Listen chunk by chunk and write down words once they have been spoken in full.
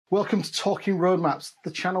Welcome to Talking Roadmaps,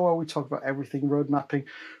 the channel where we talk about everything road mapping,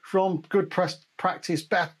 from good practice,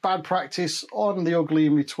 bad practice, on the ugly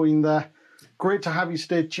in between there. Great to have you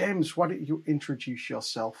today. James, why don't you introduce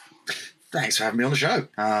yourself? Thanks for having me on the show.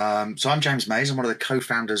 So I'm James Mays. I'm one of the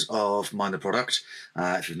co-founders of Mind the Product.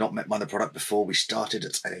 If you've not met Mind the Product before, we started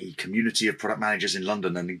at a community of product managers in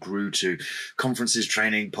London and it grew to conferences,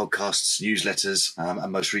 training, podcasts, newsletters, and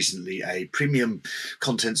most recently a premium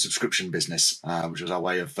content subscription business, which was our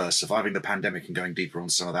way of surviving the pandemic and going deeper on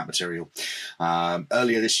some of that material.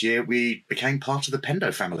 Earlier this year, we became part of the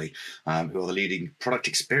Pendo family, who are the leading product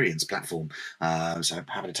experience platform. So I'm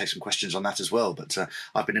happy to take some questions on that as well. But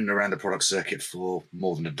I've been in and around the product circuit for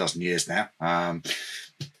more than a dozen years now.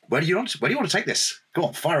 Where do you want to take this? Go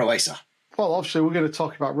on, fire away, sir. Well, obviously, we're going to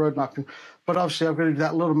talk about road mapping, but obviously, I'm going to do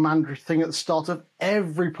that little mandatory thing at the start of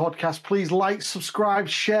every podcast. Please like, subscribe,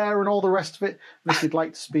 share, and all the rest of it. And if you'd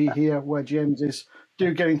like to be here where James is,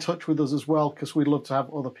 do get in touch with us as well, because we'd love to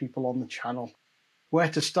have other people on the channel. Where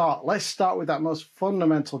to start? Let's start with that most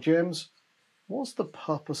fundamental, James. What's the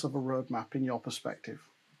purpose of a roadmap in your perspective?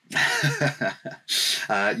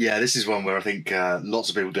 Yeah, this is one where I think lots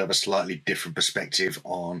of people do have a slightly different perspective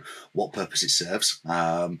on what purpose it serves.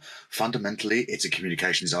 Fundamentally, it's a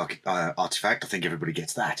communications artifact. I think everybody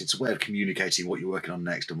gets that. It's a way of communicating what you're working on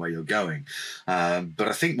next and where you're going. But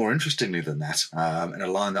I think more interestingly than that, in a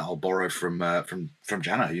line that I'll borrow from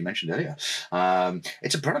Jana, who you mentioned earlier,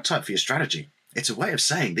 it's a prototype for your strategy. It's a way of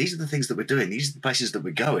saying, these are the things that we're doing, these are the places that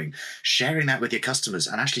we're going, sharing that with your customers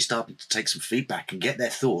and actually starting to take some feedback and get their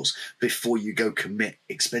thoughts before you go commit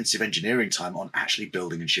expensive engineering time on actually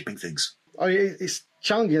building and shipping things. Oh, it's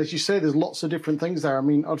challenging. As you say, there's lots of different things there. I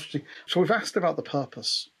mean, obviously, so we've asked about the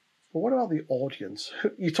purpose, but what about the audience?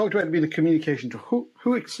 You talked about it being a communication tool.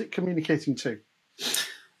 Who is it communicating to?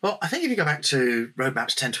 Well, I think if you go back to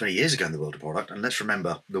roadmaps 10, 20 years ago in the world of product, and let's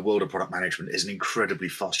remember the world of product management is an incredibly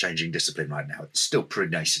fast-changing discipline right now. It's still pretty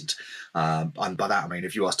nascent. And by that, I mean,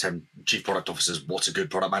 if you ask 10 chief product officers what's a good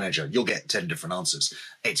product manager, you'll get 10 different answers.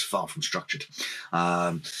 It's far from structured.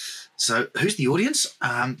 So who's the audience?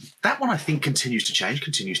 That one, I think, continues to change,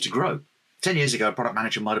 continues to grow. 10 years ago, a product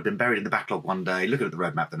manager might have been buried in the backlog one day, looking at the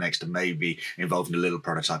roadmap the next, and maybe involved in a little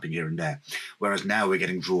prototyping here and there. Whereas now we're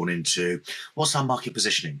getting drawn into what's our market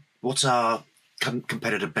positioning? What's our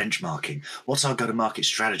competitor benchmarking? What's our go-to-market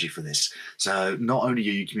strategy for this? So not only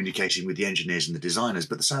are you communicating with the engineers and the designers,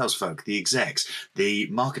 but the sales folk, the execs, the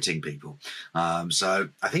marketing people. So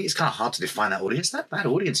I think it's kind of hard to define that audience. That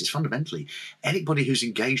audience is fundamentally anybody who's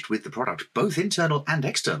engaged with the product, both internal and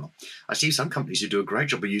external. I see some companies who do a great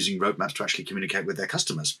job of using roadmaps to actually communicate with their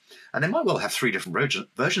customers. And they might well have three different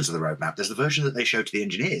versions of the roadmap. There's the version that they show to the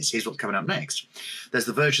engineers. Here's what's coming up next. There's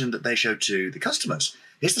the version that they show to the customers.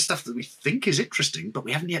 Here's the stuff that we think is interesting, but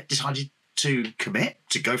we haven't yet decided to commit,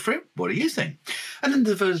 to go for it. What do you think? And then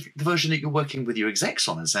the version that you're working with your execs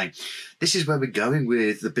on and saying, this is where we're going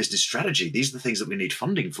with the business strategy. These are the things that we need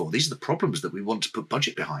funding for. These are the problems that we want to put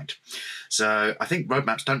budget behind. So I think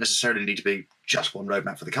roadmaps don't necessarily need to be just one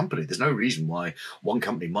roadmap for the company. There's no reason why one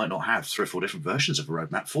company might not have 3 or 4 different versions of a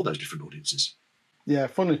roadmap for those different audiences. Yeah,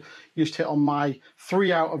 funny. You just hit on my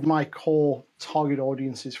 3 out of my core target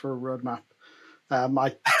audiences for a roadmap.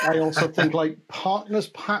 I also think like partners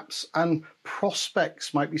perhaps and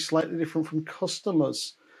prospects might be slightly different from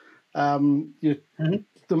customers. There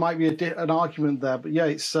might be an argument there, but yeah,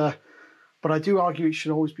 it's. But I do argue it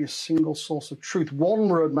should always be a single source of truth, one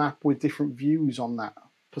roadmap with different views on that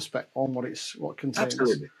perspective, on what contains.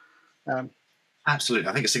 Absolutely. Absolutely,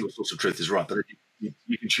 I think a single source of truth is right, but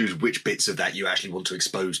you can choose which bits of that you actually want to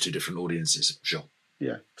expose to different audiences. Sure.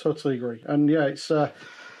 Yeah, totally agree, and yeah, it's.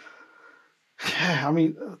 Yeah, I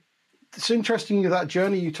mean, it's interesting that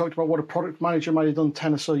journey you talked about what a product manager might have done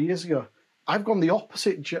 10 or so years ago. I've gone the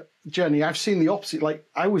opposite journey. I've seen the opposite. Like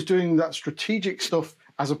I was doing that strategic stuff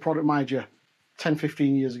as a product manager 10,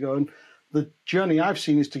 15 years ago. And the journey I've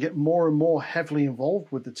seen is to get more and more heavily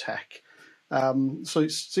involved with the tech. So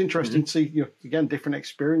it's interesting to see, again, different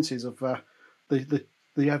experiences of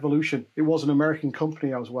the evolution. It was an American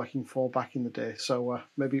company I was working for back in the day. So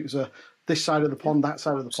maybe it was this side of the pond, that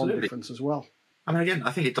side of the pond difference as well. I mean, again,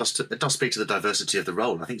 I think it does speak to the diversity of the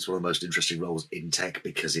role. And I think it's one of the most interesting roles in tech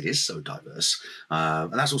because it is so diverse.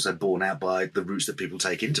 And that's also borne out by the routes that people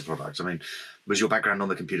take into products. I mean, was your background on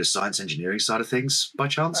the computer science engineering side of things by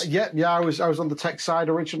chance? Yeah, I was on the tech side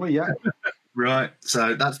originally, yeah. Right.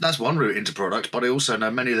 So that's one route into product, but I also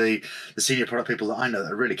know many of the senior product people that I know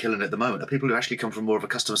that are really killing it at the moment are people who actually come from more of a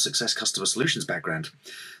customer success, customer solutions background.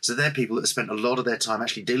 So they're people that have spent a lot of their time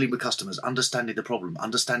actually dealing with customers, understanding the problem,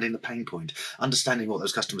 understanding the pain point, understanding what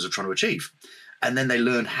those customers are trying to achieve. and then they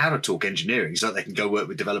learn how to talk engineering so that they can go work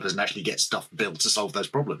with developers and actually get stuff built to solve those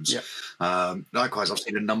problems. Likewise, I've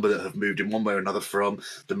seen a number that have moved in one way or another from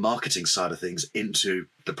the marketing side of things into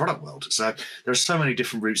the product world. So there are so many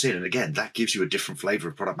different routes in, and again, that gives you a different flavour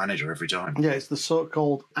of product manager every time. Yeah, it's the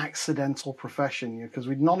so-called accidental profession, because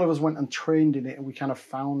none of us went and trained in it, and we kind of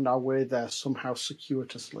found our way there somehow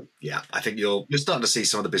circuitously. Yeah, I think you're starting to see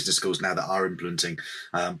some of the business schools now that are implementing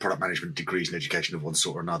product management degrees in education of one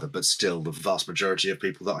sort or another, but still the vast majority of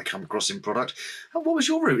people that I come across in product, what was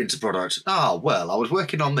your route into product? Well, I was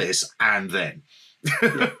working on this and then.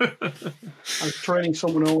 Yeah. I was training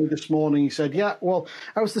someone only this morning. He said, "Yeah, well,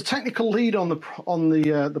 I was the technical lead on the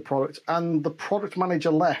product, and the product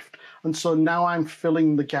manager left, and so now I'm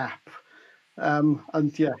filling the gap."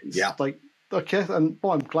 Like, okay, and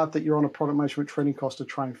I'm glad that you're on a product management training course to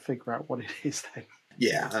try and figure out what it is then.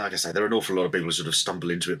 Yeah, like I say, there are an awful lot of people who sort of stumble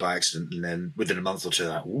into it by accident, and then within a month or two,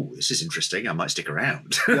 they're like, "Ooh, this is interesting. I might stick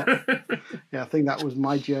around." Yeah, I think that was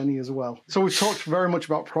my journey as well. So we talked very much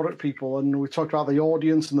about product people, and we talked about the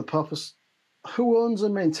audience and the purpose. Who owns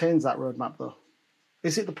and maintains that roadmap, though?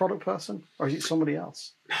 Is it the product person, or is it somebody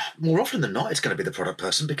else? More often than not, it's going to be the product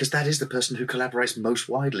person, because that is the person who collaborates most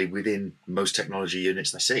widely within most technology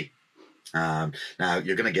units they see. Now,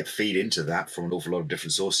 you're going to get feed into that from an awful lot of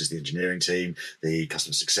different sources: the engineering team, the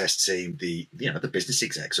customer success team, the business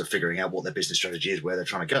execs are figuring out what their business strategy is, where they're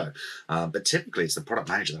trying to go. But typically, it's the product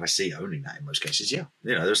manager that I see owning that in most cases. Yeah,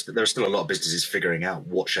 there are still a lot of businesses figuring out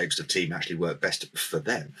what shapes of team actually work best for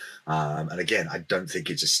them. And again, I don't think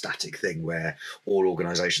it's a static thing where all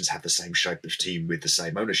organisations have the same shape of team with the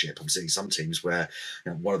same ownership. I'm seeing some teams where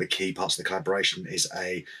one of the key parts of the collaboration is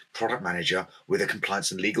a product manager with a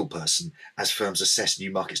compliance and legal person, as firms assess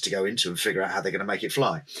new markets to go into and figure out how they're going to make it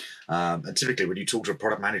fly. And typically when you talk to a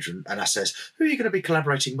product manager and assess who are you going to be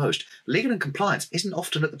collaborating most, legal and compliance isn't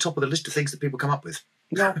often at the top of the list of things that people come up with.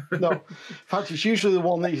 No. In fact, it's usually the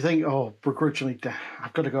one that you think, begrudgingly,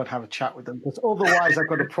 I've got to go and have a chat with them, because otherwise I've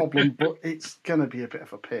got a problem, but it's going to be a bit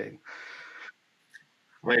of a pain.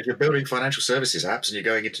 I mean, if you're building financial services apps and you're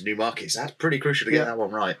going into new markets, that's pretty crucial to get that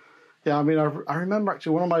one right. Yeah, I mean, I remember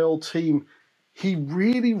actually one of my old team, he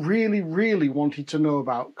really, really, really wanted to know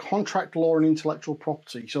about contract law and intellectual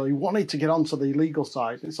property. So he wanted to get onto the legal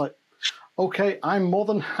side. It's like, okay, I'm more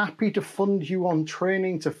than happy to fund you on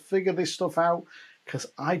training to figure this stuff out, because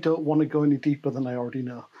I don't want to go any deeper than I already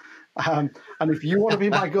know. And if you want to be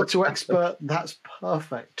my go-to expert, that's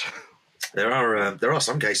perfect. There are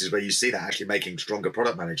some cases where you see that actually making stronger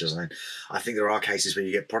product managers. I mean, I think there are cases where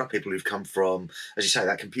you get product people who've come from, as you say,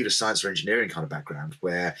 that computer science or engineering kind of background,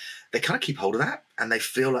 where they kind of keep hold of that and they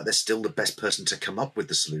feel like they're still the best person to come up with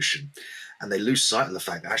the solution. And they lose sight of the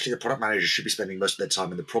fact that actually the product manager should be spending most of their time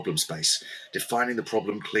in the problem space, defining the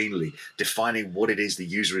problem cleanly, defining what it is the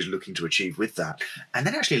user is looking to achieve with that, and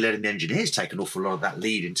then actually letting the engineers take an awful lot of that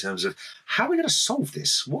lead in terms of how are we going to solve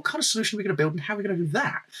this? What kind of solution are we going to build, and how are we going to do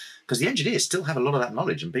that? Because the engineers still have a lot of that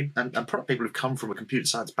knowledge, and product people who've come from a computer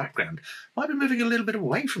science background might be moving a little bit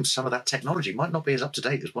away from some of that technology, might not be as up to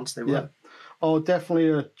date as once they were. Yeah. Oh, definitely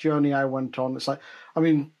a journey I went on. It's like, I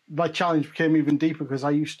mean, my challenge became even deeper because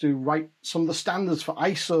I used to write some of the standards for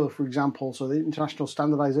ISO, for example, so the International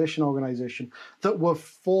Standardization Organization, that were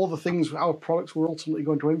for the things our products were ultimately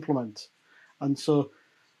going to implement. And so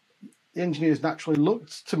the engineers naturally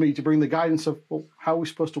looked to me to bring the guidance of, well, how are we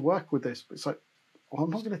supposed to work with this? But it's like, well,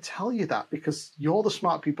 I'm not going to tell you that because you're the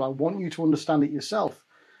smart people. I want you to understand it yourself.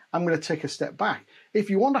 I'm going to take a step back.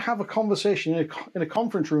 If you want to have a conversation in a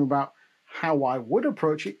conference room about how I would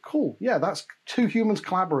approach it, cool. Yeah, that's two humans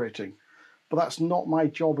collaborating. But that's not my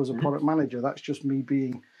job as a product manager. That's just me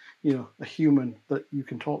being, a human that you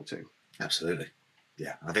can talk to. Absolutely.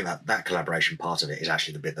 Yeah, I think that collaboration part of it is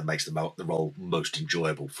actually the bit that makes the role most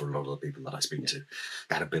enjoyable for a lot of the people that I speak to.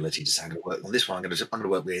 That ability to say, I'm going to work on this one. I'm going to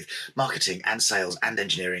work with marketing and sales and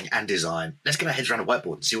engineering and design. Let's get our heads around a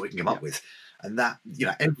whiteboard and see what we can come up with. And that,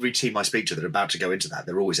 every team I speak to that are about to go into that,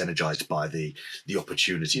 they're always energized by the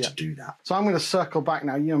opportunity to do that. So I'm going to circle back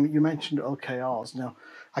now. You mentioned OKRs. Now,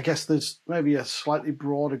 I guess there's maybe a slightly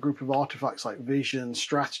broader group of artifacts like vision,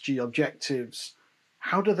 strategy, objectives.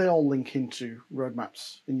 How do they all link into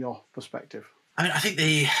roadmaps in your perspective? I mean, I think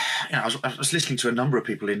I was listening to a number of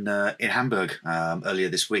people in Hamburg earlier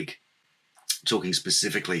this week, talking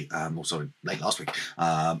specifically, late last week,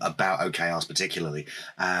 about OKRs particularly.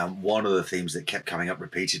 One of the themes that kept coming up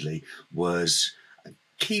repeatedly was a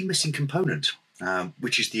key missing component,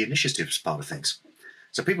 which is the initiatives part of things.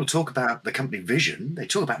 So people talk about the company vision, they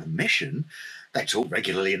talk about the mission, they talk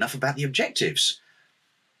regularly enough about the objectives.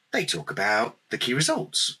 They talk about the key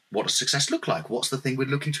results. What does success look like? What's the thing we're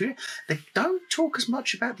looking to? They don't talk as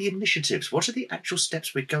much about the initiatives. What are the actual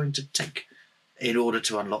steps we're going to take in order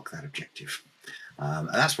to unlock that objective? And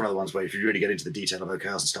that's one of the ones where if you really get into the detail of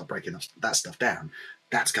OKRs and start breaking that stuff down,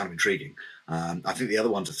 that's kind of intriguing. I think the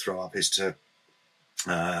other one to throw up is to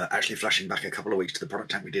actually flashing back a couple of weeks to the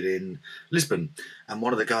product tank we did in Lisbon, and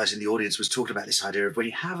one of the guys in the audience was talking about this idea of when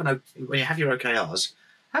you have your OKRs,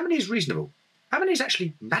 how many is reasonable, how many is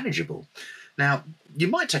actually manageable. Now, you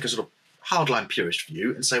might take a sort of hardline purist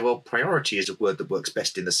view and say, well, priority is a word that works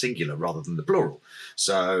best in the singular rather than the plural.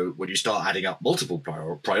 So when you start adding up multiple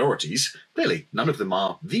priorities, clearly none of them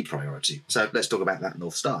are the priority. So let's talk about that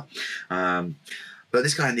North Star. But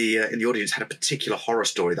this guy in the audience had a particular horror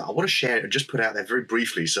story that I want to share and just put out there very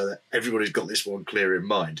briefly so that everybody's got this one clear in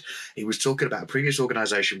mind. He was talking about a previous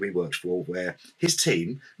organisation we worked for where his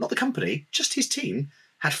team, not the company, just his team,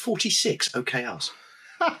 had 46 OKRs.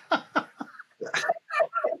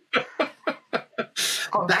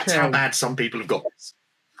 That's how bad some people have got this.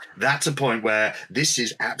 That's a point where this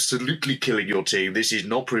is absolutely killing your team. This is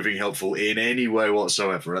not proving helpful in any way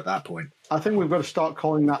whatsoever at that point. I think we've got to start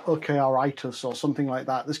calling that OKR-itis or something like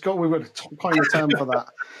that. We've got to coin a term for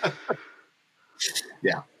that.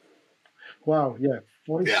 Yeah. Wow, yeah.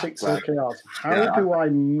 46 OKRs. How do I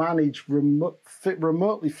manage,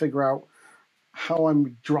 remotely figure out how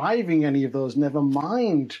I'm driving any of those, never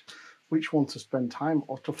mind which one to spend time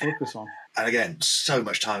or to focus on? And again, so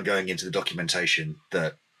much time going into the documentation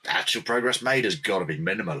that actual progress made has got to be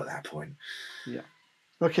minimal at that point. Yeah.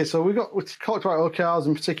 Okay, so we talked about OKRs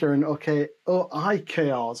in particular and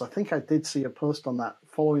OIKRs. I think I did see a post on that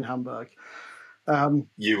following Hamburg.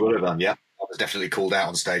 You would have done, yeah. I was definitely called out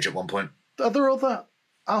on stage at one point. Are there other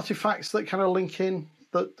artifacts that kind of link in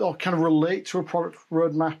that or kind of relate to a product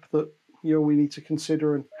roadmap that we need to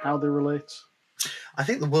consider and how they relate? I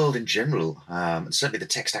think the world in general, and certainly the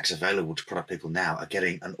tech stacks available to product people now, are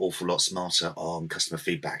getting an awful lot smarter on customer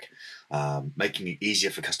feedback, making it easier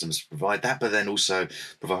for customers to provide that, but then also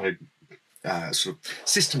providing sort of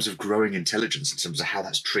systems of growing intelligence in terms of how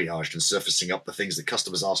that's triaged and surfacing up the things that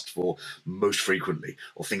customers asked for most frequently,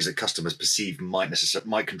 or things that customers perceive might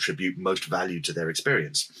contribute most value to their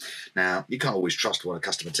experience. Now, you can't always trust what a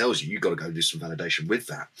customer tells you. You've got to go do some validation with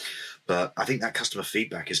that. But I think that customer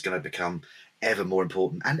feedback is going to become ever more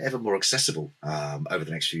important and ever more accessible over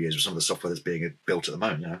the next few years with some of the software that's being built at the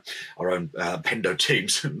moment. Our own Pendo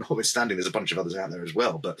teams, notwithstanding, there's a bunch of others out there as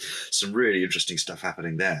well, but some really interesting stuff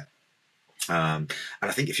happening there. And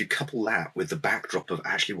I think if you couple that with the backdrop of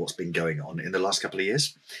actually what's been going on in the last couple of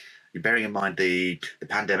years, you're bearing in mind the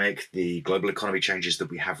pandemic, the global economy changes that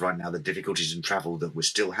we have right now, the difficulties in travel that we're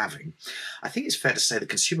still having, I think it's fair to say that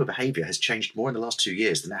consumer behaviour has changed more in the last 2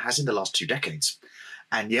 years than it has in the last 2 decades.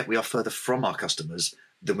 And yet we are further from our customers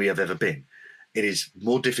than we have ever been. It is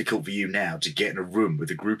more difficult for you now to get in a room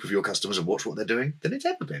with a group of your customers and watch what they're doing than it's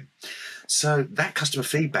ever been. So that customer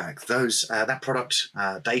feedback, that product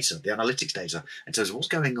data, the analytics data, in terms of what's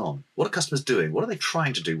going on, what are customers doing, what are they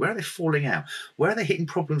trying to do, where are they falling out, where are they hitting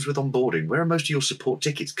problems with onboarding, where are most of your support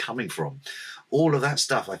tickets coming from? All of that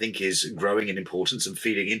stuff, I think, is growing in importance and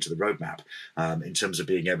feeding into the roadmap in terms of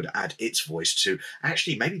being able to add its voice to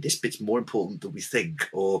actually maybe this bit's more important than we think,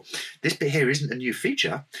 or this bit here isn't a new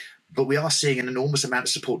feature, but we are seeing an enormous amount of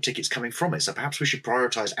support tickets coming from it. So perhaps we should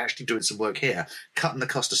prioritize actually doing some work here, cutting the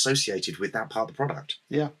cost associated with that part of the product.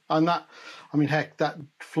 Yeah, and that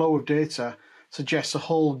flow of data suggests a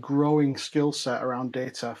whole growing skill set around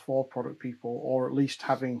data for product people, or at least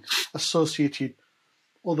having associated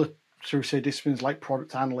other, shall we say, disciplines like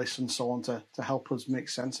product analysts and so on to help us make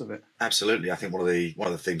sense of it. Absolutely. I think one of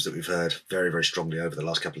the themes that we've heard very, very strongly over the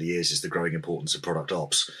last couple of years is the growing importance of product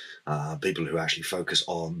ops. People who actually focus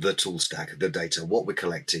on the tool stack, the data, what we're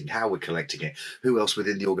collecting, how we're collecting it, who else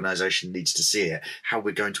within the organization needs to see it, how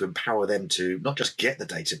we're going to empower them to not just get the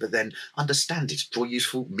data, but then understand it, draw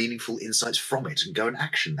useful, meaningful insights from it and go and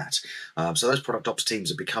action that. So those product ops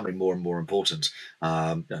teams are becoming more and more important,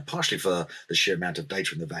 partially for the sheer amount of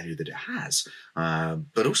data and the value that it has,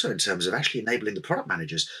 but also in terms of actually enabling the product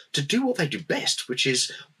managers to do what they do best, which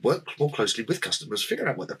is work more closely with customers, figure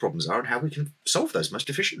out what their problems are and how we can solve those most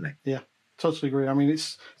efficiently. Yeah, totally agree. I mean,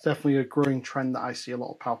 it's definitely a growing trend that I see a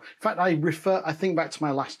lot of power. In fact, I think back to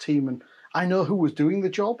my last team and I know who was doing the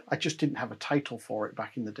job. I just didn't have a title for it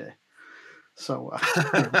back in the day. So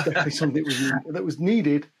definitely something that was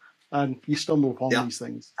needed, and you stumble upon Yeah. these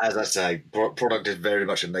things. As I say, product is very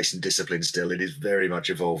much a nascent discipline still. It is very much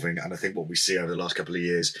evolving. And I think what we see over the last couple of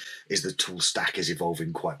years is the tool stack is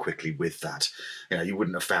evolving quite quickly with that. You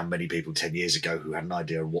wouldn't have found many people 10 years ago who had an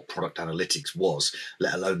idea of what product analytics was,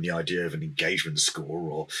 let alone the idea of an engagement score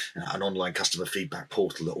or an online customer feedback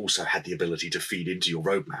portal that also had the ability to feed into your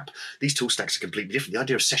roadmap. These tool stacks are completely different. The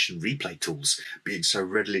idea of session replay tools being so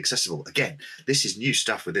readily accessible. Again, this is new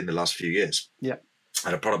stuff within the last few years. Yeah.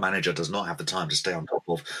 And a product manager does not have the time to stay on top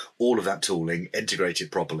of all of that tooling, integrate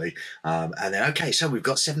it properly. And then, okay, so we've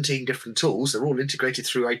got 17 different tools. They're all integrated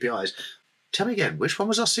through APIs. Tell me again, which one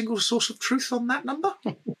was our single source of truth on that number?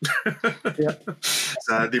 Yeah.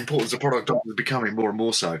 So the importance of product is becoming more and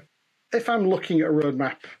more so. If I'm looking at a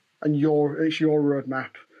roadmap and it's your roadmap,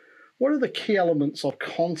 what are the key elements of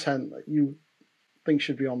content that you think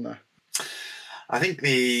should be on there? I think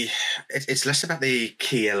it's less about the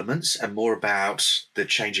key elements and more about the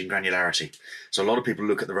changing granularity. So a lot of people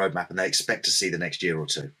look at the roadmap and they expect to see the next year or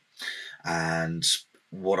two. And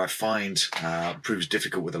what I find proves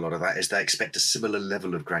difficult with a lot of that is they expect a similar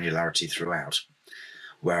level of granularity throughout.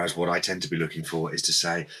 Whereas what I tend to be looking for is to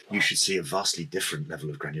say, you should see a vastly different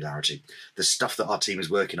level of granularity. The stuff that our team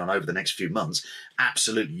is working on over the next few months,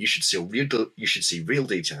 absolutely, you should see real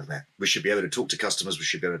detail there. We should be able to talk to customers. We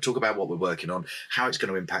should be able to talk about what we're working on, how it's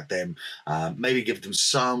going to impact them, maybe give them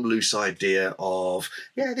some loose idea of,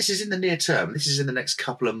 this is in the near term, this is in the next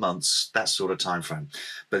couple of months, that sort of time frame.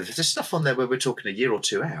 But if there's stuff on there where we're talking a year or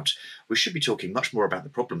two out, we should be talking much more about the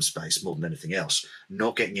problem space more than anything else,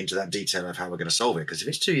 not getting into that detail of how we're going to solve it. Because if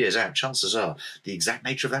it's 2 years out, chances are the exact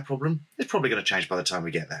nature of that problem is probably going to change by the time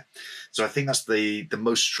we get there. So I think that's the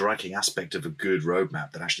most striking aspect of a good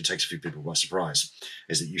roadmap that actually takes a few people by surprise,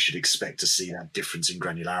 is that you should expect to see that difference in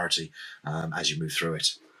granularity as you move through it.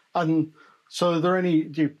 And so do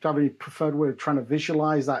you have any preferred way of trying to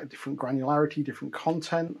visualize that different granularity, different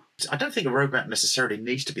content? I don't think a roadmap necessarily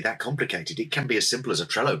needs to be that complicated. It can be as simple as a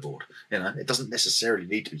Trello board. It doesn't necessarily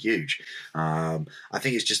need to be huge. I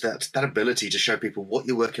think it's just that ability to show people what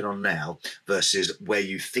you're working on now versus where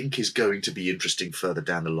you think is going to be interesting further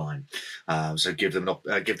down the line. So give them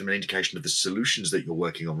an indication of the solutions that you're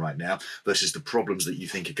working on right now versus the problems that you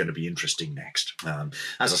think are going to be interesting next.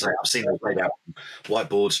 As I say, I've seen those laid out on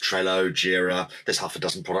whiteboards, Trello, Jira. There's half a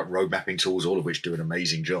dozen product road mapping tools, all of which do an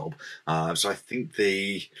amazing job. So I think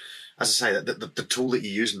as I say, the tool that you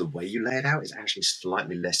use and the way you lay it out is actually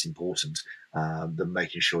slightly less important than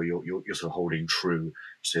making sure you're sort of holding true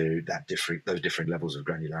to those different levels of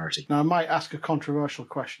granularity. Now, I might ask a controversial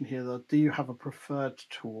question here, though. Do you have a preferred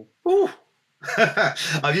tool? Ooh.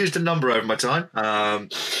 I've used a number over my time.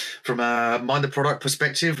 From a Mind the Product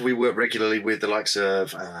perspective, we work regularly with the likes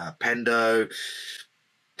of Pendo,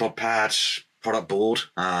 ProdPad, Product Board.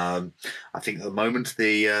 I think at the moment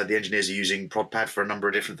the engineers are using ProdPad for a number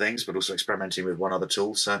of different things, but also experimenting with one other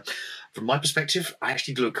tool. So from my perspective, I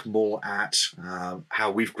actually look more at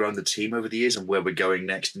how we've grown the team over the years and where we're going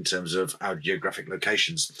next in terms of our geographic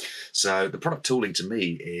locations. So the product tooling to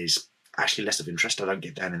me is actually less of interest. I don't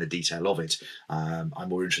get down in the detail of it. I'm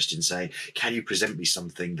more interested in saying, can you present me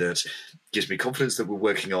something that gives me confidence that we're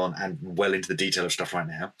working on and well into the detail of stuff right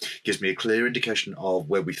now, gives me a clear indication of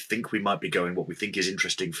where we think we might be going, what we think is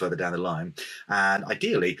interesting further down the line. And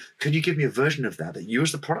ideally, can you give me a version of that you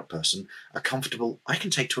as the product person are comfortable I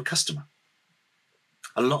can take to a customer?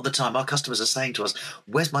 A lot of the time, our customers are saying to us,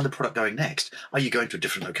 where's Mind the Product going next? Are you going to a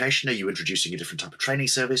different location? Are you introducing a different type of training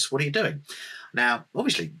service? What are you doing? Now,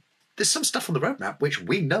 obviously, there's some stuff on the roadmap which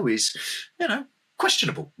we know is,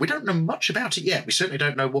 questionable. We don't know much about it yet. We certainly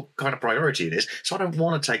don't know what kind of priority it is. So I don't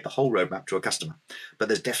want to take the whole roadmap to a customer. But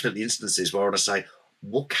there's definitely instances where I want to say,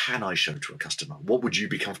 what can I show to a customer? What would you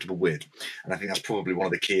be comfortable with? And I think that's probably one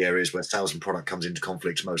of the key areas where sales and product comes into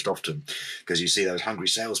conflict most often, because you see those hungry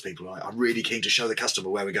salespeople, like, I'm really keen to show the customer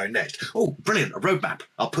where we're going next. Oh, brilliant, a roadmap.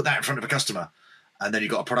 I'll put that in front of a customer. And then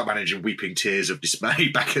you've got a product manager weeping tears of dismay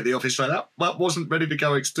back at the office like that wasn't ready to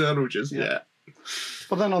go external just yet.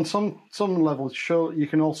 But then on some levels, sure, you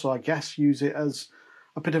can also, I guess, use it as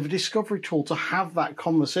a bit of a discovery tool to have that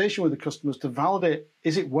conversation with the customers to validate,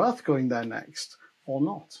 is it worth going there next or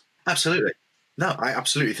not? Absolutely. No, I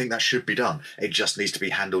absolutely think that should be done. It just needs to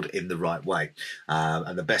be handled in the right way.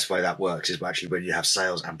 And the best way that works is actually when you have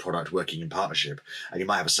sales and product working in partnership. And you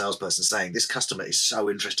might have a salesperson saying, this customer is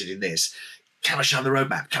so interested in this. Can I show them the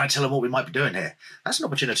roadmap? Can I tell them what we might be doing here? That's an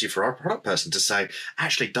opportunity for our product person to say,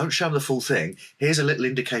 actually, don't show them the full thing. Here's a little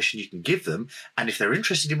indication you can give them. And if they're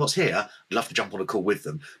interested in what's here, I'd love to jump on a call with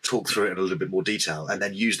them, talk through it in a little bit more detail, and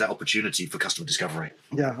then use that opportunity for customer discovery.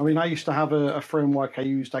 Yeah, I mean, I used to have a framework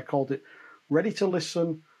I called it ready to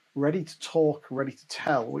listen, ready to talk, ready to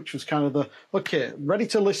tell, which was kind of the, okay, ready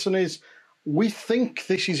to listen is, we think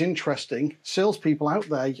this is interesting. Salespeople out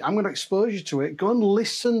there, I'm going to expose you to it. Go and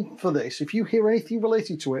listen for this. If you hear anything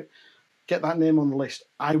related to it, get that name on the list.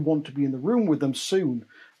 I want to be in the room with them soon.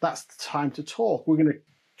 That's the time to talk. We're going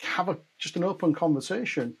to have just an open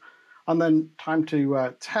conversation. And then time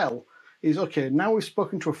to tell is, okay, now we've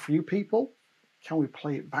spoken to a few people. Can we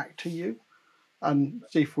play it back to you and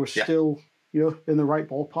see if we're still in the right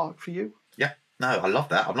ballpark for you? Yeah. No, I love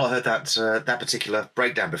that. I've not heard that particular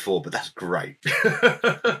breakdown before, but that's great.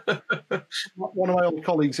 One of my old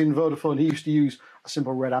colleagues in Vodafone, he used to use a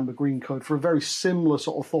simple red, amber, green code for a very similar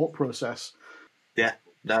sort of thought process. Yeah,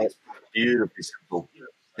 no, it's beautifully simple.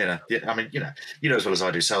 I mean, as well as I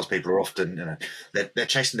do, salespeople are often, they're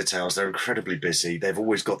chasing the tails. They're incredibly busy. They've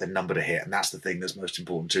always got their number to hit, and that's the thing that's most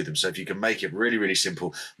important to them. So if you can make it really, really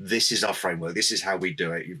simple, this is our framework. This is how we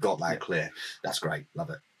do it. You've got that clear. That's great. Love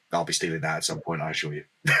it. I'll be stealing that at some point, I assure you.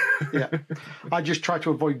 Yeah. I just try to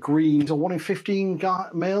avoid green. So 1 in 15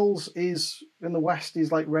 males is in the West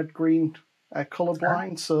is like red, green,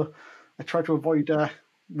 colourblind. So I try to avoid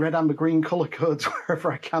red, amber, green colour codes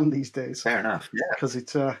wherever I can these days. Fair enough. Yeah. Because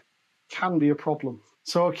it can be a problem.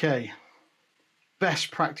 So, okay.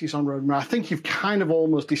 Best practice on roadmap. I think you've kind of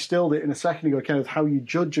almost distilled it in a second ago, kind of how you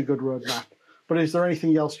judge a good roadmap. But is there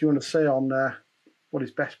anything else you want to say on what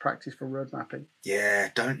is best practice for road mapping? Yeah,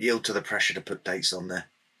 don't yield to the pressure to put dates on there.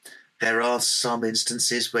 There are some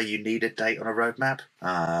instances where you need a date on a roadmap.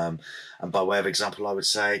 And by way of example, I would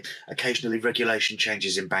say occasionally regulation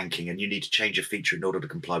changes in banking and you need to change a feature in order to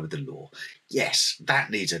comply with the law. Yes, that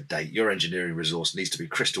needs a date. Your engineering resource needs to be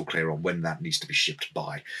crystal clear on when that needs to be shipped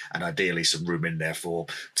by, and ideally some room in there for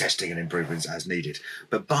testing and improvements as needed.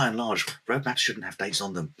 But by and large, roadmaps shouldn't have dates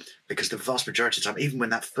on them, because the vast majority of the time, even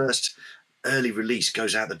when that first early release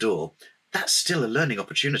goes out the door, that's still a learning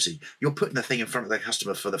opportunity. You're putting the thing in front of the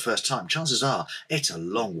customer for the first time. Chances are it's a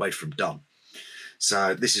long way from done.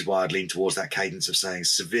 So this is why I'd lean towards that cadence of saying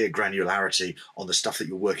severe granularity on the stuff that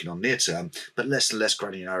you're working on near term, but less and less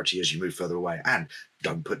granularity as you move further away. And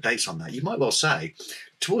don't put dates on that. You might well say,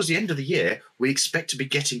 towards the end of the year, we expect to be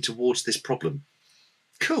getting towards this problem.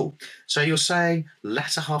 Cool. So you're saying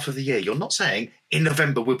latter half of the year. You're not saying in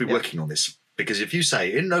November we'll be working on this. Because if you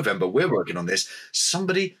say in November we're working on this,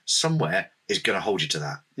 somebody somewhere is going to hold you to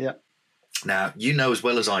that. Yeah. Now, you know as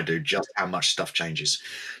well as I do just how much stuff changes.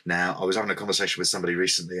 Now, I was having a conversation with somebody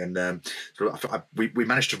recently, and we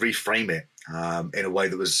managed to reframe it in a way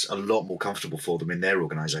that was a lot more comfortable for them in their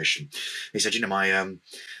organisation. He said, my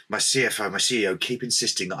CFO, my CEO keep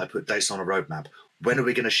insisting that I put dates on a roadmap. When are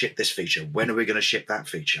we going to ship this feature? When are we going to ship that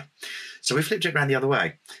feature? So we flipped it around the other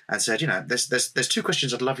way and said, there's two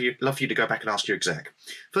questions I'd love you to go back and ask your exec.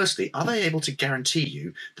 Firstly, are they able to guarantee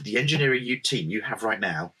you that the engineering team you have right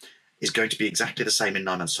now is going to be exactly the same in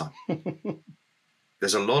 9 months' time?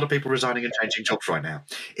 There's a lot of people resigning and changing jobs right now.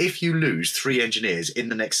 If you lose 3 engineers in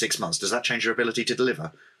the next 6 months, does that change your ability to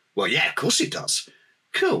deliver? Well, yeah, of course it does.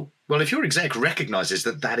 Cool. Well, if your exec recognises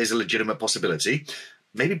that that is a legitimate possibility,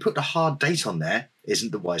 maybe put a hard date on there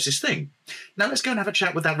isn't the wisest thing. Now let's go and have a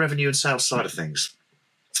chat with that revenue and sales side of things.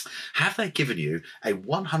 Have they given you a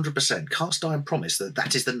 100% cast iron promise that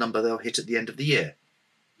that is the number they'll hit at the end of the year?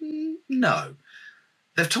 No.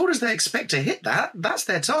 They've told us they expect to hit that. That's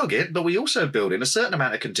their target, but we also build in a certain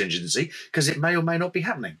amount of contingency because it may or may not be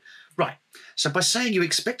happening. Right. So by saying you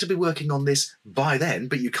expect to be working on this by then,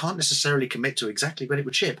 but you can't necessarily commit to exactly when it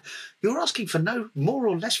would ship, you're asking for no more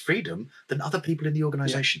or less freedom than other people in the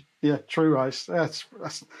organisation. Yeah, true, Rice.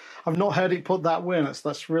 I've not heard it put that way.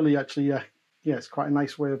 That's really actually, it's quite a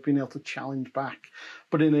nice way of being able to challenge back,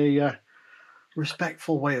 but in a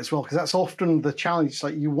respectful way as well, because that's often the challenge. It's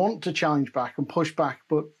like you want to challenge back and push back,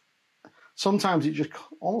 but sometimes it just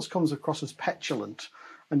almost comes across as petulant,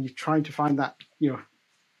 and you're trying to find that, your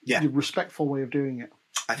respectful way of doing it.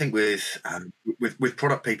 I think with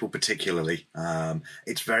product people particularly,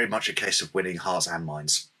 it's very much a case of winning hearts and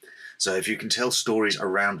minds. So if you can tell stories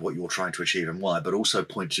around what you're trying to achieve and why, but also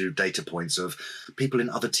point to data points of people in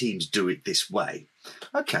other teams do it this way.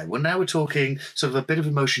 Okay, well, now we're talking sort of a bit of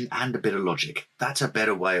emotion and a bit of logic. That's a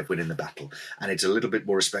better way of winning the battle. And it's a little bit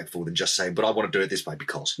more respectful than just saying, but I want to do it this way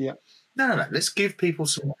because. Yeah. No. Let's give people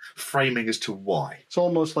some framing as to why. It's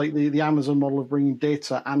almost like the Amazon model of bringing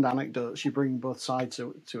data and anecdotes. You bring both sides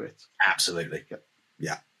to it. Absolutely.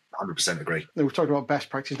 Yeah, 100% agree. Now, we've talked about best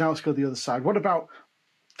practice. Now let's go to the other side. What about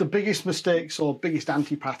the biggest mistakes or biggest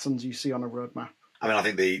anti-patterns you see on a roadmap? I mean, I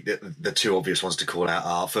think the two obvious ones to call out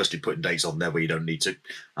are, firstly, putting dates on there where you don't need to.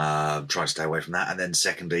 Try to stay away from that. And then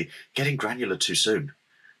secondly, getting granular too soon.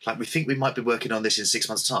 Like, we think we might be working on this in 6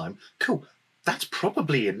 months' time. Cool. that's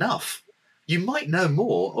probably enough. You might know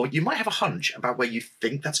more, or you might have a hunch about where you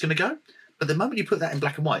think that's going to go. But the moment you put that in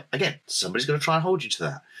black and white, again, somebody's going to try and hold you to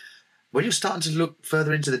that. When you're starting to look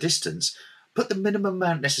further into the distance, put the minimum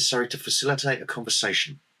amount necessary to facilitate a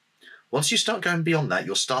conversation. Once you start going beyond that,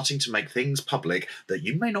 you're starting to make things public that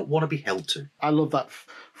you may not want to be held to. I love that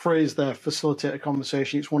phrase there, facilitate a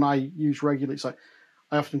conversation. It's one I use regularly. It's like,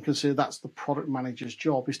 I often consider that's the product manager's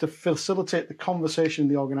job, is to facilitate the conversation in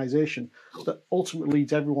the organization that ultimately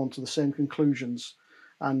leads everyone to the same conclusions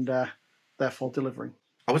and therefore delivering.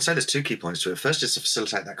 I would say there's two key points to it. First is to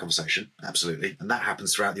facilitate that conversation, absolutely. And that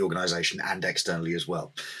happens throughout the organization and externally as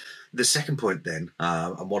well. The second point then,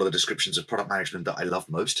 and one of the descriptions of product management that I love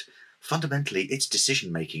most, fundamentally, it's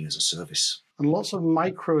decision-making as a service. And lots of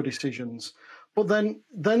micro decisions. But then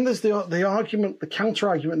there's the argument, the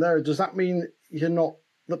counter-argument there. Does that mean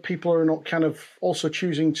that people are not kind of also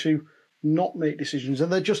choosing to not make decisions, and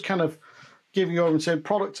they're just kind of giving over and saying,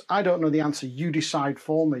 product, I don't know the answer, you decide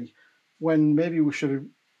for me, when maybe we should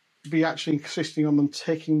be actually insisting on them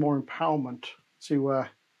taking more empowerment to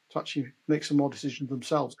actually make some more decisions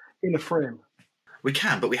themselves in a frame? We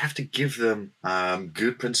can, but we have to give them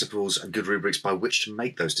good principles and good rubrics by which to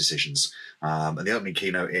make those decisions. And the opening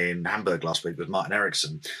keynote in Hamburg last week with Martin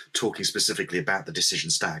Eriksson talking specifically about the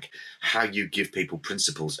decision stack, how you give people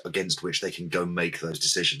principles against which they can go make those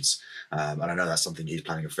decisions. And I know that's something he's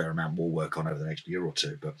planning a fair amount more work on over the next year or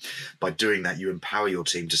two. But by doing that, you empower your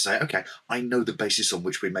team to say, okay, I know the basis on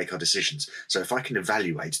which we make our decisions. So if I can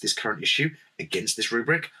evaluate this current issue against this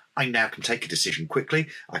rubric, I now can take a decision quickly,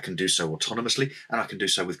 I can do so autonomously, and I can do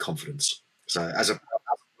so with confidence. So as a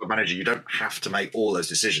manager, you don't have to make all those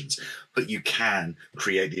decisions, but you can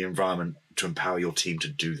create the environment to empower your team to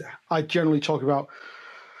do that. I generally talk about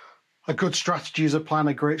a good strategy is a plan,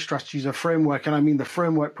 a great strategy is a framework. And I mean, the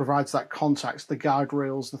framework provides that context, the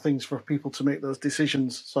guardrails, the things for people to make those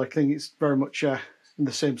decisions. So I think it's very much in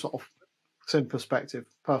the same perspective.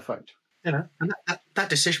 Perfect. And that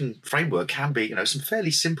decision framework can be, some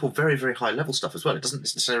fairly simple, very, very high level stuff as well. It doesn't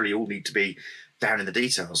necessarily all need to be down in the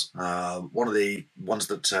details. One of the ones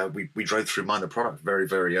that we drove through Mind the Product very,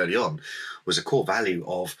 very early on was a core value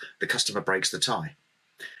of the customer breaks the tie.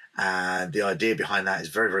 And the idea behind that is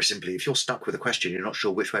very, very simply, if you're stuck with a question, you're not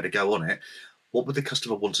sure which way to go on it, what would the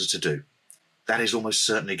customer want us to do? That is almost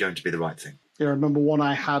certainly going to be the right thing. Yeah, I remember one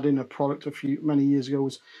I had in a product many years ago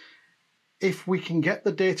was, if we can get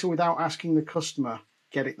the data without asking the customer,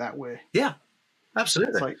 get it that way. Yeah,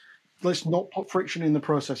 absolutely. It's like, let's not put friction in the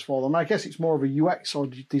process for them. I guess it's more of a UX or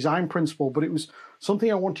design principle, but it was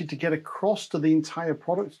something I wanted to get across to the entire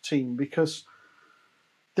product team, because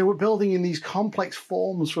they were building in these complex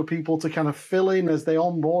forms for people to kind of fill in as they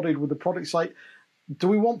onboarded with the product. It's like, do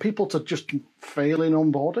we want people to just fail in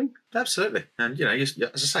onboarding? Absolutely. And, as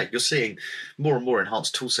I say, you're seeing more and more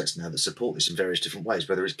enhanced tool sets now that support this in various different ways,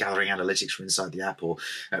 whether it's gathering analytics from inside the app or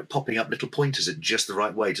popping up little pointers at just the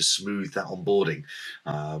right way to smooth that onboarding,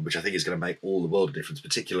 which I think is going to make all the world of difference,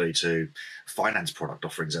 particularly to finance product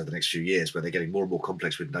offerings over the next few years, where they're getting more and more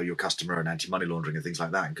complex with know your customer and anti-money laundering and things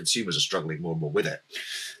like that, and consumers are struggling more and more with it.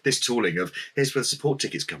 This tooling of, here's where the support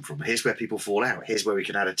tickets come from, here's where people fall out, here's where we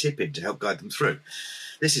can add a tip in to help guide them through.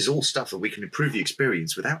 This is all stuff that we can improve the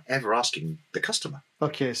experience without ever asking the customer.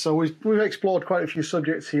 Okay, so we've explored quite a few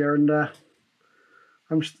subjects here, and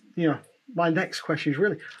my next question is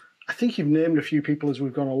really, I think you've named a few people as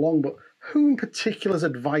we've gone along, but who in particular's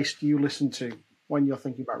advice do you listen to when you're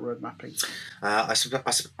thinking about road mapping? I'd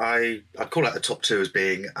call out the top two as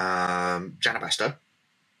being Jana Basto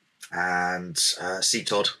and C.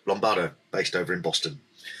 Todd Lombardo, based over in Boston.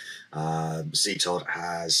 C. Todd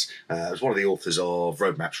was one of the authors of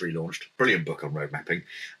Roadmaps Relaunched. Brilliant book on road mapping.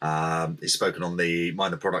 He's spoken on the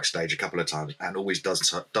Mind the Product stage a couple of times, and always does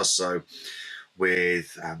so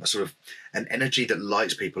with a sort of an energy that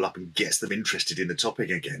lights people up and gets them interested in the topic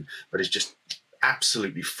again, but is just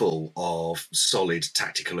absolutely full of solid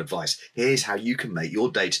tactical advice. Here's how you can make your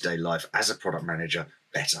day-to-day life as a product manager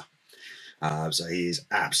better. So he is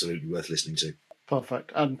absolutely worth listening to.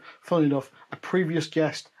 Perfect. And funny enough, a previous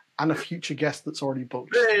guest and a future guest that's already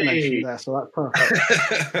booked mentioned there, so that's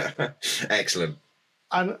perfect. Excellent.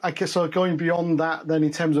 And I guess so going beyond that, then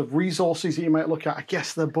in terms of resources that you might look at, I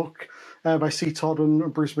guess the book by C. Todd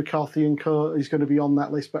and Bruce McCarthy and co is going to be on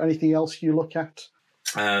that list. But anything else you look at?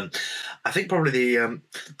 I think probably the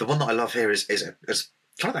one that I love here is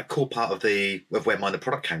kind of that core part of where Mind the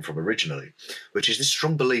Product came from originally, which is this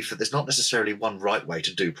strong belief that there's not necessarily one right way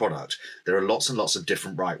to do product. There are lots and lots of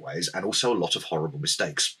different right ways, and also a lot of horrible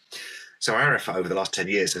mistakes. So our effort over the last 10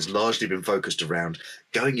 years has largely been focused around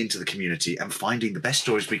going into the community and finding the best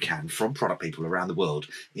stories we can from product people around the world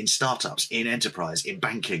in startups, in enterprise, in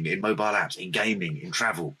banking, in mobile apps, in gaming, in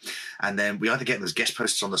travel. And then we either get them as guest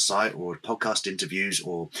posts on the site or podcast interviews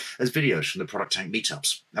or as videos from the Product Tank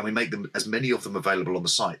meetups. And we make them as many of them available on the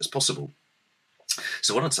site as possible.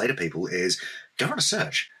 So what I'd say to people is go on a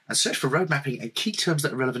search and search for road mapping and key terms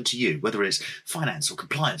that are relevant to you, whether it's finance or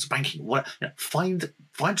compliance or banking. Find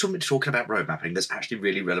somebody talking about road mapping that's actually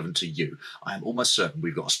really relevant to you. I am almost certain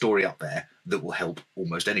we've got a story up there that will help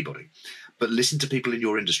almost anybody. But listen to people in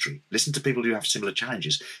your industry. Listen to people who have similar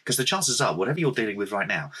challenges, because the chances are, whatever you're dealing with right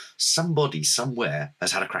now, somebody somewhere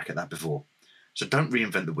has had a crack at that before. So don't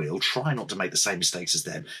reinvent the wheel. Try not to make the same mistakes as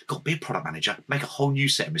them. Got to be a product manager. Make a whole new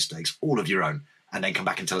set of mistakes, all of your own, and then come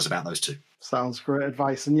back and tell us about those too. Sounds great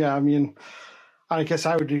advice. And yeah, I mean, I guess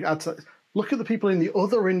I would look at the people in the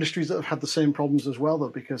other industries that have had the same problems as well, though,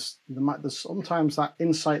 because there's sometimes that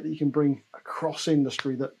insight that you can bring across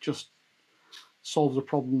industry that just solves a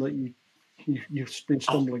problem that you've been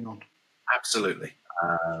stumbling on. Absolutely.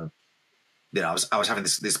 I was having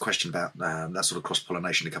this question about that sort of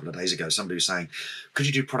cross-pollination a couple of days ago. Somebody was saying, could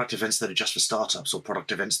you do product events that are just for startups or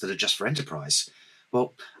product events that are just for enterprise?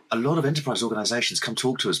 Well, a lot of enterprise organizations come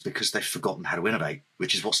talk to us because they've forgotten how to innovate,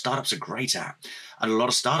 which is what startups are great at. And a lot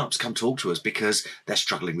of startups come talk to us because they're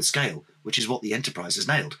struggling with scale, which is what the enterprise has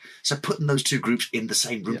nailed. So putting those two groups in the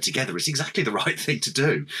same room together is exactly the right thing to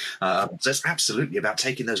do. So it's absolutely about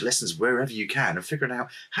taking those lessons wherever you can and figuring out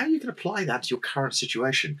how you can apply that to your current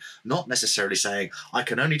situation, not necessarily saying, I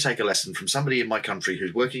can only take a lesson from somebody in my country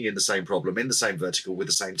who's working in the same problem, in the same vertical, with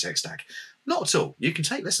the same tech stack. Not at all. You can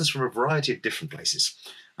take lessons from a variety of different places.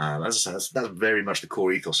 As I say, that's very much the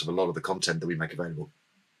core ethos of a lot of the content that we make available.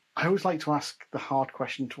 I always like to ask the hard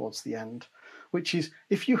question towards the end, which is,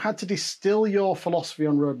 if you had to distill your philosophy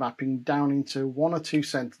on road mapping down into one or two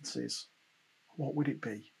sentences, what would it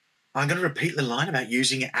be? I'm going to repeat the line about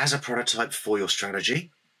using it as a prototype for your strategy.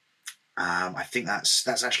 I think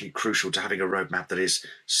that's actually crucial to having a roadmap that is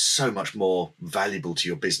so much more valuable to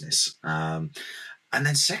your business. And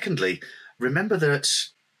then secondly, remember that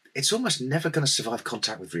it's almost never going to survive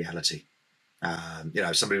contact with reality.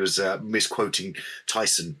 Somebody was misquoting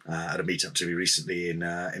Tyson at a meetup to me recently in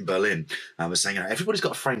Berlin. Was saying, everybody's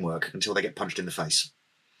got a framework until they get punched in the face.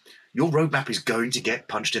 Your roadmap is going to get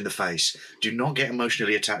punched in the face. Do not get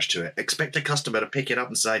emotionally attached to it. Expect a customer to pick it up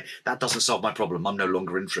and say, that doesn't solve my problem, I'm no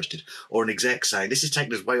longer interested. Or an exec saying, this is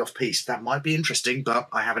taking us way off piece. That might be interesting, but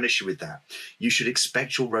I have an issue with that. You should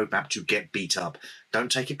expect your roadmap to get beat up. Don't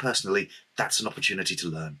take it personally. That's an opportunity to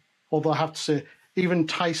learn. Although I have to say, even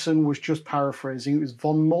Tyson was just paraphrasing. It was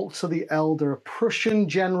von Moltke the Elder, a Prussian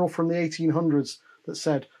general from the 1800s, that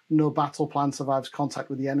said, no battle plan survives contact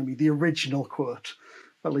with the enemy. The original quote.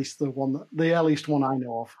 At least the earliest one I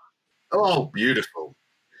know of. Oh, beautiful.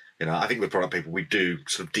 I think with product people, we do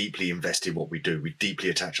sort of deeply invest in what we do. We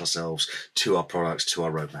deeply attach ourselves to our products, to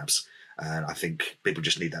our roadmaps. And I think people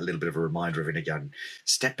just need that little bit of a reminder every now and again.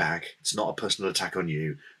 Step back. It's not a personal attack on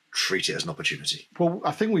you. Treat it as an opportunity. Well,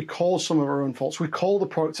 I think we call some of our own faults. We call the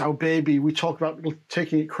product our baby. We talk about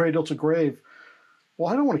taking it cradle to grave.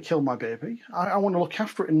 Well, I don't want to kill my baby. I want to look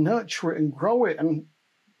after it and nurture it and grow it. And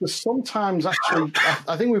sometimes, actually,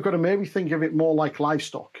 I think we've got to maybe think of it more like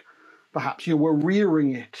livestock. Perhaps we're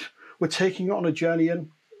rearing it. We're taking it on a journey. And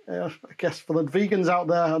I guess for the vegans out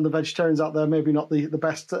there and the vegetarians out there, maybe not the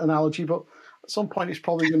best analogy, but at some point it's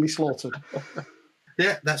probably going to be slaughtered.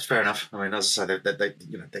 Yeah, that's fair enough. I mean, as I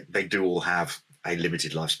say, they do all have a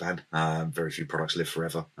limited lifespan. Very few products live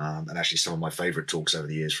forever. And actually, some of my favourite talks over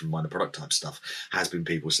the years from minor product type stuff has been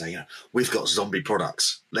people saying, we've got zombie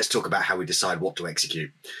products. Let's talk about how we decide what to execute.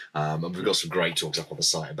 And we've got some great talks up on the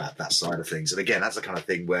site about that side of things. And again, that's the kind of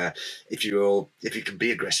thing where if you can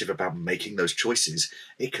be aggressive about making those choices,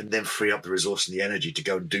 it can then free up the resource and the energy to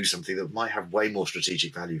go and do something that might have way more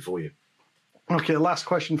strategic value for you. Okay, last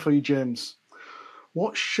question for you, James.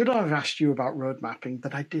 What should I have asked you about road mapping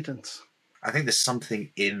that I didn't? I think there's something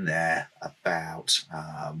in there about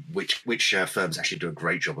which firms actually do a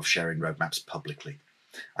great job of sharing roadmaps publicly.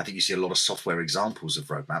 I think you see a lot of software examples of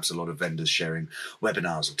roadmaps, a lot of vendors sharing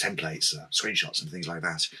webinars or templates, screenshots and things like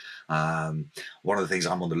that. One of the things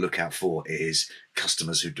I'm on the lookout for is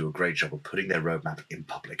customers who do a great job of putting their roadmap in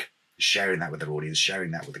public, sharing that with their audience,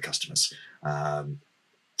 sharing that with the customers.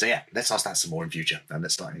 So yeah, let's ask that some more in future, and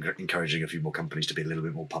let's start encouraging a few more companies to be a little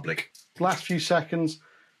bit more public. Last few seconds.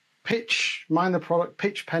 Pitch, mind the product,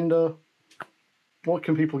 pitch Pendo. What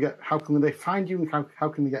can people get? How can they find you, and how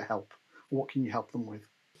can they get help? What can you help them with?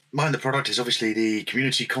 Mine, the product, is obviously the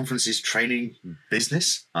community conferences training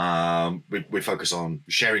business. We focus on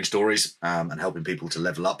sharing stories and helping people to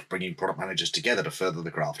level up, bringing product managers together to further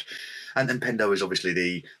the craft. And then Pendo is obviously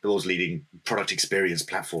the world's leading product experience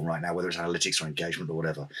platform right now, whether it's analytics or engagement or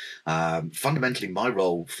whatever. Fundamentally, my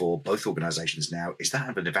role for both organizations now is that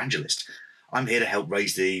of an evangelist. I'm here to help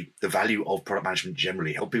raise the value of product management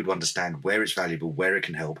generally, help people to understand where it's valuable, where it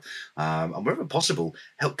can help, and wherever possible,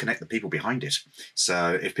 help connect the people behind it.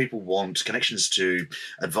 So if people want connections to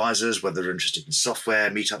advisors, whether they're interested in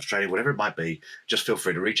software, meetups, training, whatever it might be, just feel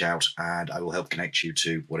free to reach out and I will help connect you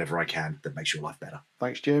to whatever I can that makes your life better.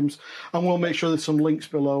 Thanks, James. And we'll make sure there's some links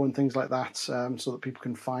below and things like that so that people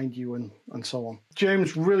can find you and so on.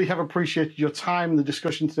 James, really have appreciated your time and the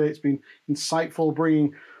discussion today. It's been insightful,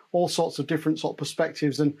 bringing all sorts of different sort of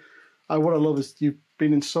perspectives. And what I love is you've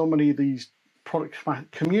been in so many of these product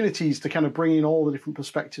communities to kind of bring in all the different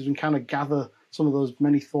perspectives and kind of gather some of those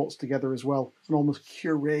many thoughts together as well and almost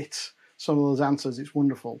curate some of those answers. It's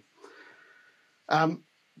wonderful.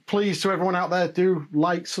 Please, to everyone out there, do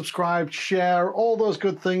like, subscribe, share, all those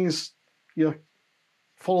good things.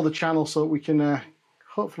 Follow the channel so that we can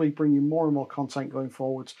hopefully bring you more and more content going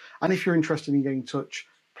forwards. And if you're interested in getting in touch,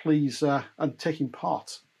 please, and taking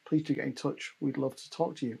part, please do get in touch. We'd love to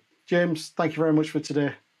talk to you. James, thank you very much for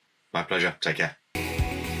today. My pleasure. Take care.